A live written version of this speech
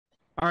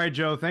All right,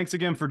 Joe, thanks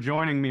again for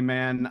joining me,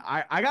 man.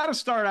 I got to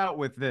start out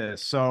with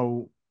this.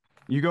 So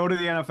you go to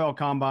the NFL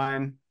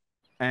Combine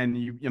and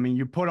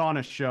you put on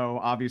a show.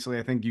 Obviously,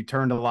 I think you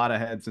turned a lot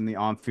of heads in the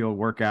on-field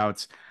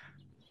workouts.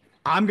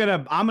 I'm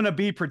gonna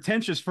be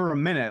pretentious for a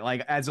minute.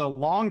 Like as a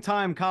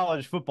longtime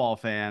college football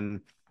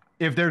fan,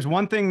 if there's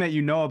one thing that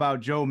you know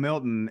about Joe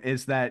Milton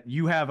is that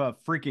you have a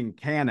freaking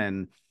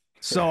cannon.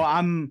 So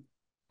I'm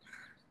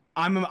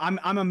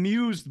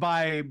amused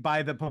by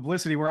the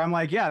publicity where I'm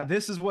like, yeah,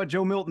 this is what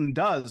Joe Milton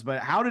does.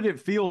 But how did it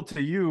feel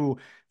to you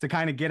to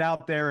kind of get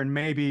out there and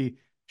maybe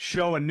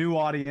show a new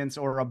audience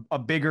or a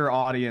bigger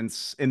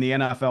audience in the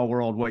NFL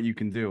world what you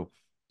can do?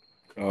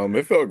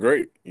 It felt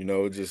great,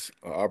 just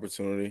an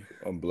opportunity.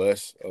 I'm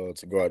blessed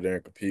to go out there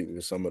and compete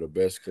with some of the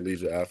best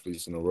collegiate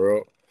athletes in the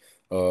world.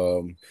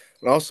 And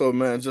also,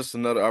 man, just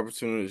another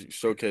opportunity to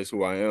showcase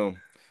who I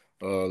am.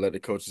 Let the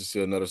coaches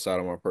see another side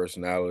of my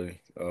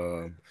personality.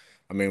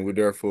 We're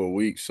there for a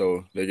week,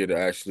 so they get to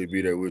actually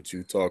be there with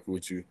you, talk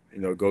with you,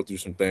 go through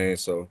some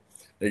things. So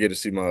they get to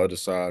see my other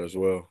side as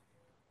well.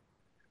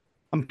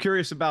 I'm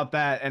curious about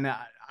that, and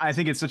I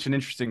think it's such an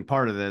interesting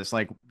part of this.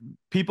 Like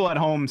people at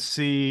home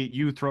see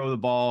you throw the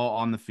ball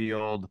on the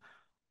field,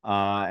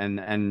 and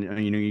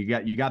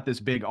you got this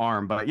big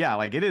arm, but yeah,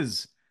 like it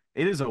is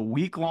a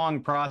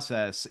week-long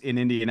process in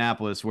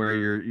Indianapolis where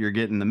you're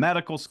getting the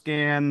medical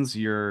scans,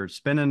 you're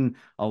spending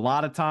a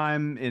lot of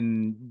time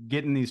in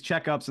getting these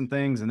checkups and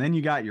things, and then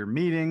you got your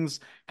meetings.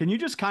 Can you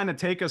just kind of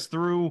take us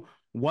through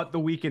what the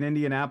week in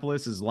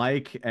Indianapolis is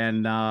like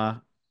and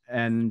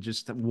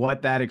just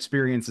what that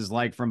experience is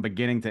like from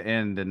beginning to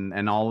end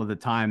and all of the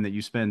time that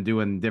you spend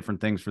doing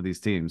different things for these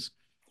teams?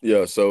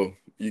 Yeah, so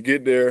you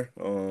get there.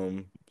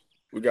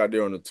 We got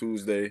there on a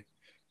Tuesday.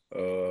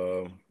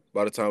 Uh,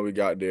 by the time we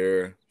got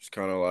there, it's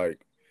kind of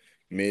like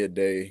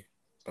midday.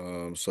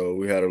 So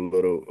we had a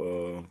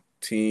little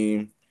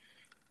team,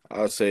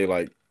 I'd say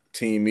like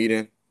team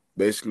meeting,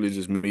 basically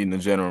just meeting the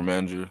general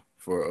manager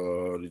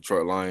for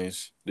Detroit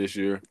Lions this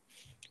year.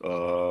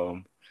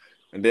 Um,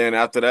 and then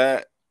after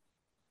that,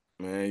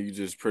 man, you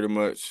just pretty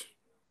much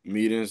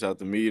meetings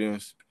after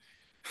meetings.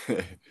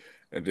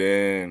 And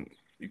then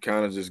you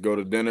kind of just go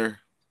to dinner,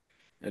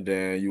 and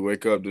then you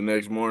wake up the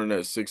next morning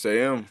at 6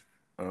 a.m.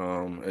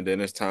 And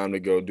then it's time to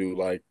go do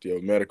like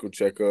your medical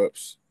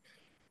checkups,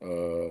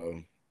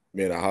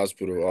 be in the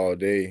hospital all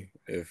day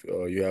if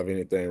you have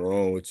anything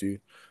wrong with you.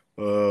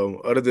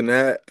 Other than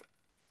that,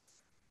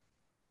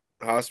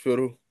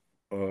 hospital,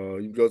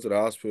 you go to the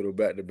hospital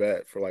back to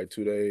back for like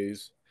 2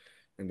 days,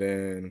 and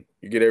then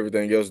you get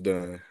everything else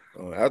done.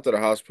 After the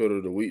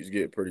hospital, the weeks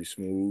get pretty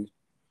smooth.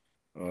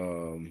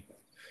 Um,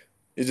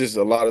 it's just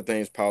a lot of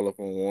things pile up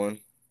on one.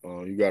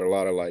 You got a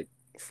lot of like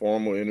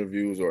formal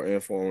interviews or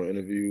informal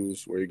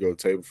interviews where you go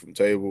table from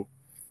table,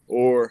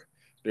 or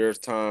there's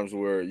times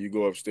where you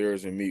go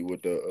upstairs and meet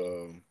with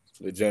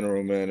the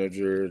general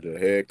manager, the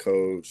head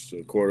coach,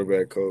 the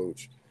quarterback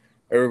coach,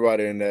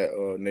 everybody in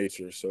that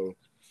nature. So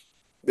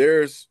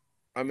there's,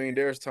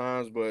 there's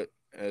times, but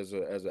as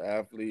an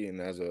athlete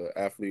and as an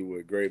athlete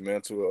with great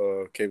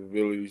mental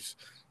capabilities,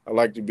 I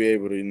like to be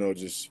able to,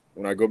 just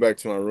when I go back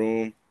to my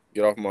room,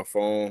 get off my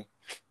phone,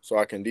 so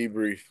I can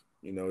debrief.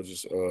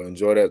 Just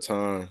enjoy that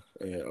time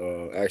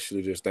and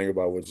actually just think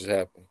about what just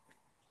happened.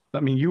 I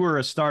mean, you were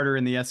a starter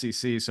in the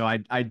SEC, so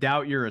I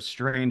doubt you're a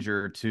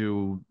stranger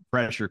to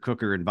pressure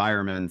cooker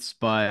environments,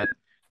 but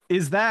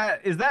is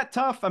that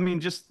tough? I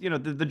mean, just,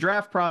 the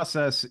draft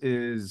process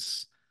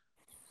is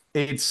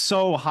it's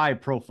so high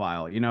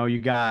profile. You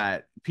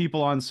got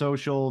people on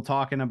social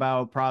talking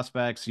about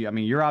prospects. I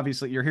mean,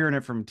 you're hearing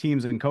it from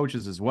teams and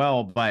coaches as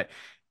well, but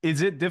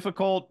is it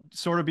difficult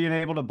sort of being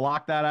able to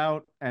block that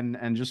out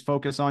and just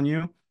focus on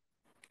you?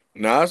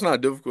 No, it's not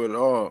difficult at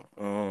all.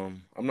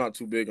 I'm not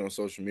too big on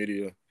social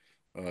media.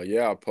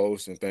 Yeah, I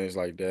post and things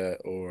like that,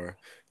 or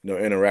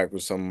interact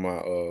with some of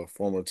my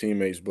former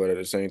teammates. But at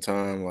the same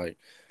time, like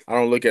I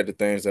don't look at the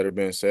things that are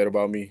being said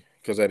about me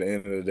because at the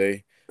end of the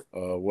day,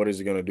 what is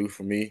it gonna do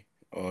for me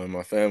and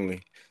my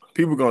family?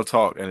 People gonna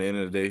talk at the end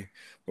of the day,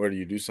 whether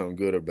you do something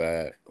good or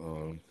bad.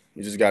 You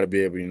just got to be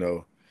able, you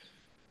know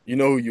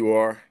who you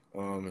are,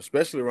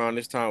 especially around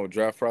this time with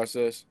draft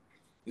process.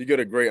 You get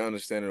a great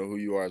understanding of who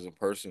you are as a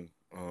person,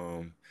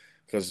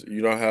 because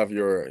you don't have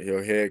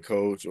your head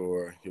coach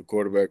or your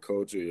quarterback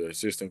coach or your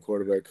assistant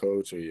quarterback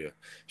coach or your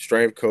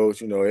strength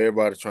coach.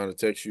 Everybody trying to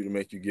text you to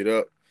make you get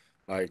up.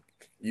 Like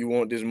you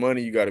want this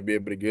money, you got to be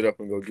able to get up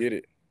and go get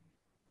it.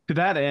 To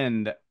that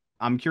end,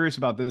 I'm curious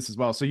about this as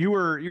well. So you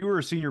were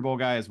a Senior Bowl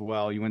guy as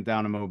well. You went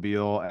down to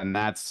Mobile, and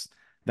that's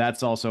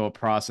also a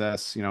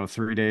process.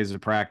 3 days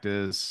of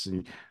practice,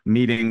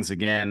 meetings.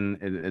 Again,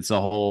 it's a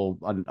whole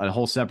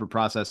separate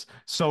process.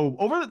 So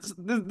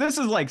this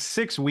is like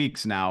 6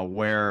 weeks now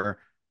where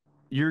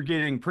you're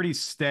getting pretty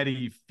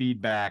steady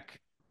feedback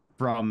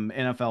from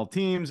NFL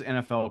teams,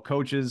 NFL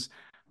coaches.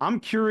 I'm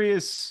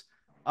curious.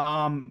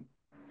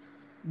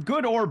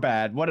 Good or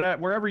bad,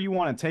 wherever you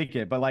want to take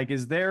it. But like,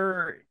 is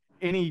there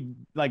any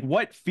like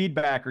what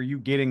feedback are you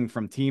getting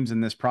from teams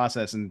in this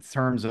process in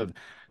terms of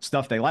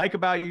stuff they like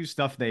about you,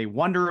 stuff they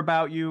wonder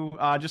about you?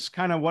 Just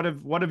kind of what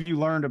have you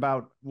learned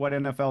about what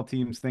NFL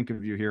teams think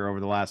of you here over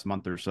the last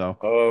month or so?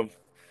 Um,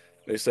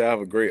 they say I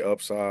have a great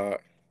upside.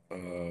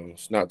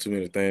 It's not too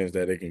many things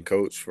that they can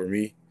coach for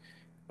me.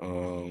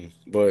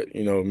 But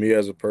me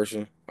as a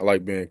person, I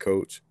like being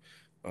coached.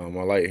 I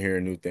like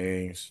hearing new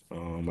things.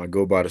 I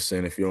go by the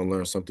saying, if you don't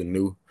learn something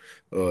new,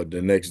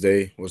 the next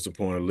day, what's the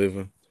point of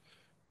living?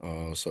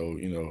 So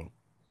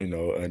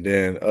and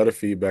then other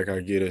feedback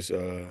I get is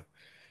they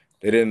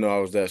didn't know I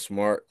was that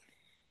smart.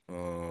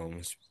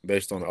 It's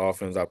based on the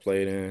offense I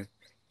played in.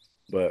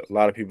 But a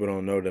lot of people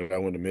don't know that I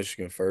went to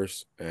Michigan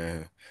first,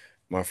 and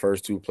my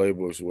first two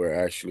playbooks were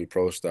actually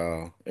pro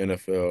style,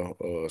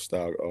 NFL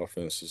style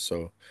offenses.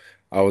 So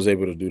I was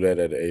able to do that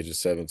at the age of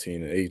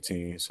 17 and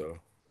 18. So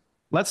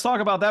Let's talk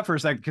about that for a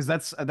second because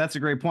that's a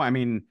great point. I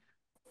mean,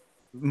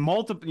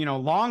 multiple,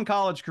 long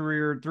college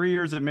career, 3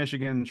 years at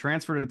Michigan,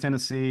 transferred to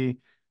Tennessee.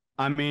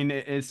 I mean,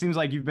 it seems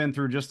like you've been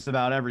through just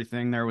about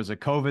everything. There was a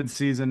COVID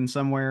season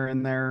somewhere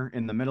in there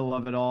in the middle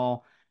of it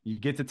all. You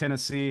get to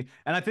Tennessee,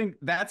 and I think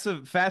that's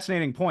a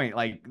fascinating point.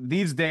 Like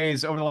these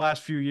days, over the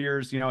last few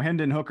years,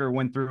 Hendon Hooker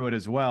went through it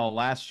as well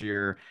last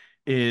year.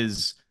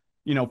 Is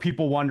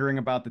people wondering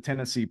about the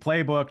Tennessee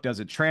playbook? Does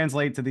it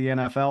translate to the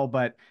NFL?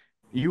 But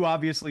you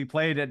obviously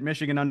played at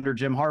Michigan under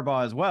Jim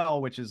Harbaugh as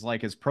well, which is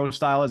like as pro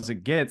style as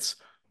it gets.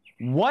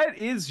 What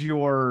is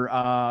your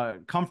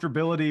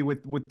comfortability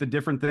with the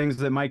different things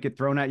that might get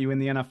thrown at you in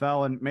the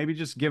NFL, and maybe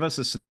just give us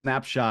a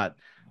snapshot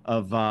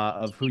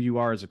of who you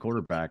are as a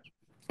quarterback?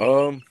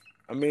 um,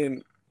 I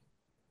mean,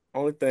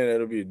 only thing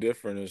that'll be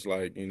different is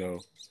like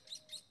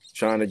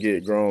trying to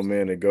get grown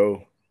men to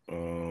go.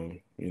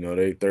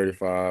 They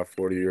 35,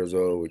 40 years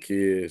old with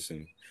kids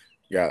and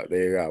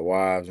they got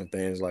wives and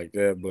things like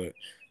that. But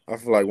I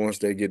feel like once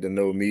they get to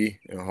know me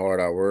and how hard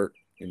I work,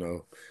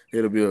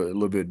 it'll be a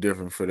little bit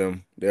different for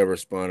them. They'll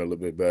respond a little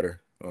bit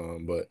better.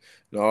 But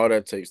all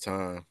that takes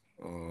time.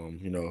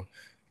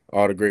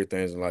 All the great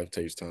things in life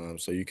takes time,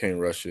 so you can't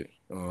rush it.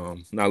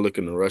 Not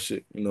looking to rush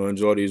it.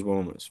 Enjoy these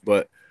moments.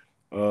 But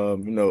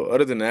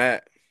other than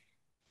that,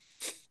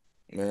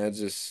 man,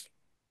 just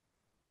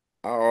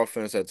our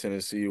offense at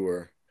Tennessee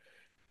were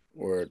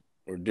were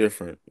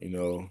different,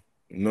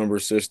 number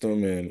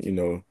system and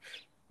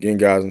getting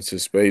guys into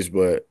space.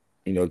 But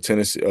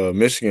Tennessee,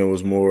 Michigan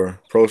was more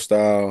pro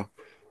style,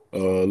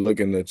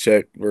 looking to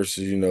check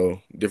versus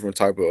different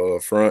type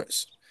of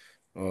fronts,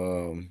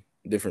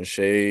 different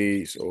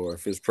shades, or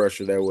if it's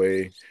pressure that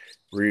way,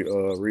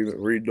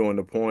 redoing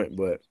the point.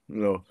 But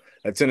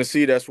at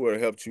Tennessee, that's where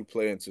it helps you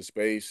play into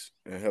space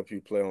and help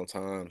you play on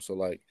time. So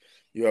like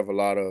you have a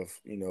lot of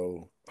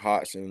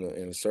hots in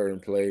a certain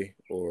play,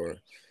 or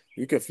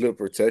you can flip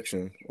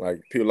protection. Like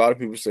a lot of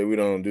people say we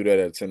don't do that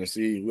at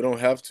Tennessee. We don't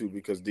have to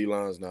because D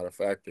line is not a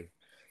factor.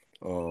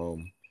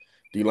 Um,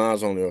 D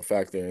line's only a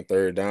factor in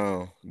third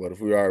down, but if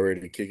we are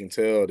already kicking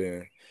tail,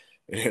 then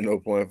there's no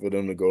point for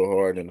them to go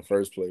hard in the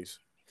first place.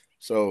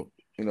 So,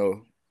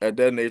 at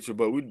that nature,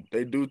 but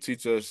they do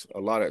teach us a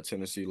lot at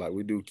Tennessee. Like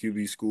we do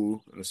QB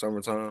school in the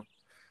summertime.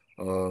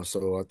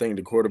 So I think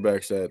the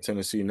quarterbacks at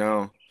Tennessee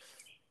now,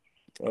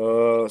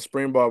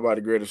 spring ball about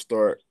to get a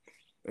start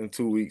in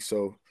 2 weeks.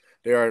 So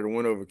they already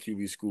went over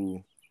QB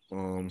school.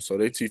 So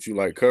they teach you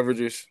like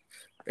coverages,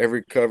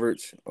 every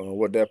coverage,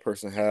 what that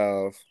person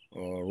have,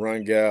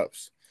 run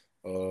gaps,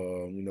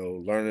 learning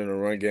the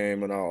run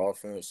game in our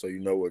offense, so you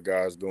know what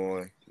guys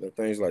doing,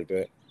 things like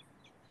that.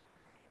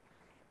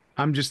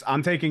 I'm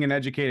taking an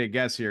educated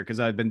guess here because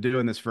I've been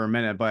doing this for a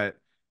minute, but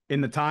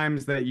in the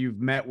times that you've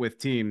met with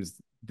teams,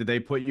 did they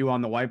put you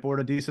on the whiteboard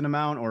a decent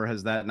amount, or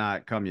has that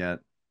not come yet?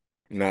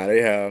 Nah,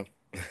 they have.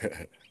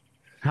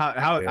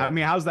 I Yeah,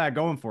 mean, how's that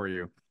going for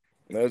you?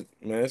 man,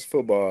 it's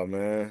football,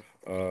 man.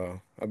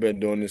 I've been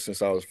doing this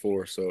since I was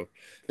 4, so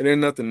it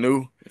ain't nothing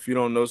new. If you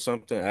don't know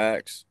something,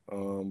 ask.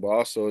 But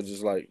also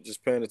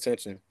just paying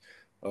attention.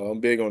 I'm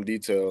big on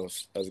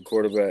details as a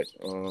quarterback.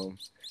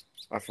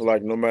 I feel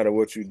like no matter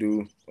what you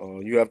do,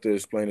 you have to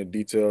explain the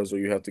details or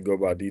you have to go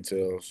by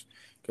details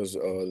because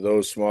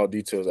those small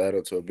details add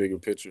up to a bigger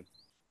picture.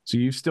 So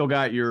you've still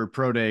got your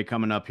pro day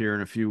coming up here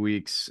in a few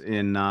weeks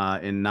in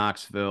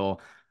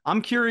Knoxville.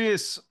 I'm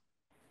curious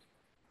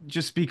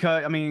just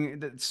because I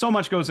mean so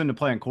much goes into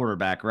playing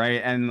quarterback,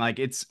 right? And like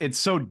it's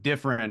so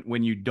different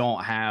when you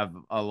don't have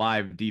a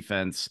live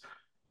defense.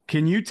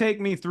 Can you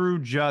take me through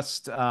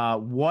just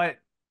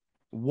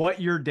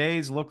what your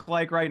days look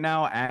like right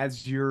now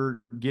as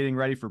you're getting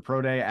ready for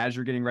pro day, as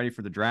you're getting ready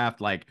for the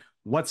draft? Like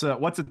what's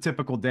a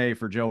typical day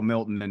for Joe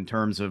Milton in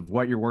terms of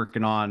what you're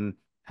working on,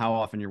 how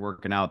often you're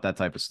working out, that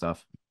type of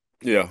stuff?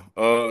 Yeah.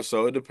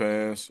 So it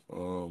depends.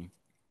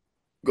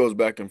 Goes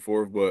back and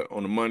forth, but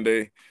on a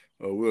Monday,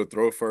 we'll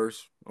throw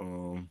first.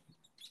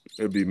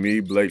 It'll be me,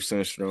 Blake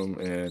Sandstrom,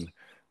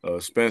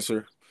 and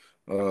Spencer.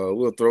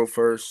 We'll throw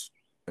first,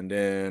 and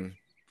then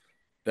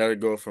that'll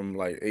go from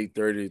like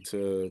 8:30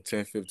 to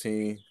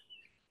 10:15.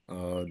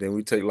 Then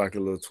we take like a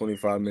little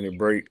 25-minute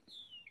break,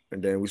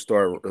 and then we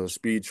start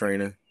speed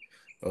training.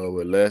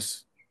 with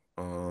less.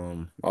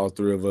 All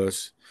three of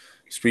us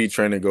speed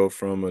training go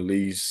from at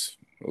least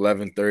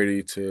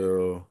 11:30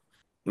 to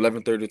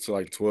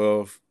like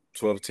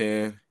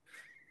 12:10.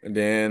 And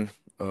then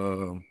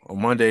on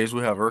Mondays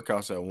we have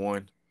workouts at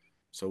 1.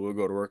 So we'll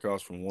go to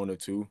workouts from 1 to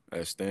 2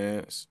 at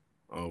Stance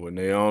with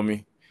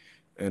Naomi.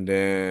 And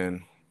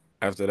then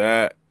after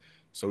that,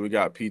 so we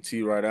got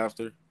PT right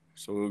after.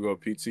 So we'll go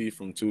PT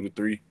from 2 to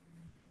 3.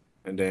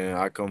 And then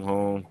I come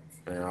home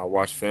and I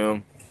watch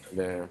film. And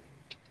then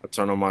I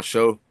turn on my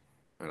show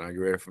and I get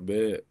ready for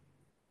bed.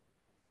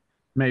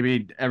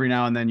 Maybe every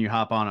now and then you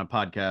hop on a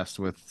podcast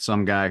with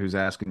some guy who's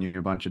asking you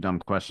a bunch of dumb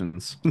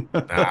questions.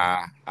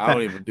 Nah, I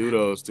don't even do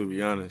those, to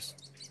be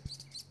honest.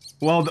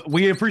 Well,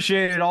 we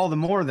appreciate it all the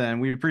more then.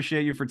 We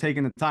appreciate you for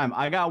taking the time.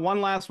 I got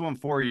one last one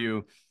for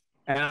you,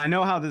 and I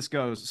know how this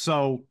goes.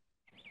 So,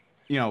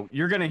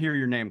 you're going to hear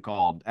your name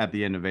called at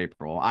the end of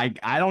April. I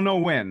don't know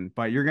when,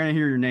 but you're going to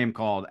hear your name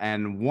called,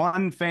 and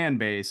one fan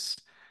base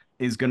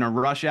is going to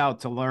rush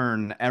out to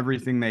learn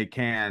everything they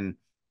can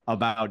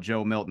about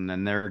Joe Milton,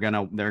 and they're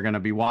going to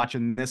be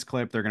watching this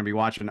clip, they're going to be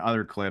watching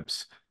other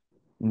clips.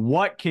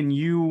 What can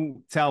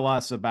you tell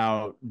us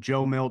about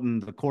Joe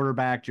Milton, the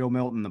quarterback, Joe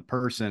Milton, the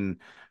person,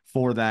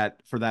 for that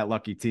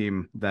lucky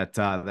team that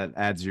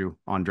adds you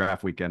on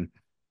draft weekend?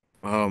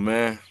 Oh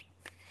man,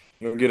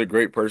 you're gonna get a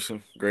great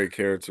person, great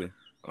character,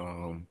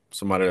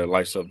 somebody that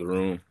lights up the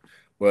room.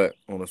 But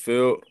on the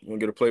field, you're gonna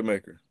get a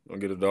playmaker, you're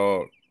gonna get a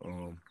dog.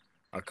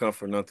 I come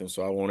for nothing,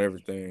 so I want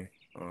everything.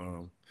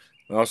 And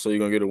also, you're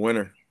gonna get a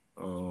winner,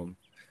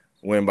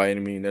 win by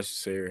any means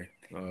necessary.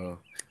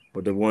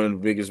 But the one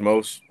biggest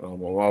most,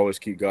 I'll always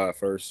keep God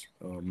first.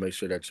 Make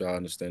sure that y'all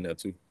understand that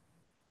too.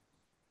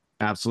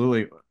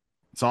 Absolutely.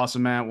 It's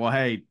awesome, man. Well,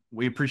 hey,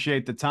 we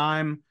appreciate the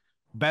time.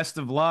 Best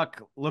of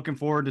luck. Looking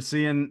forward to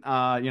seeing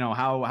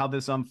how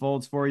this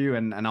unfolds for you,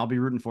 and I'll be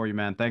rooting for you,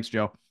 man. Thanks,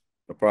 Joe.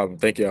 No problem.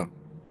 Thank y'all.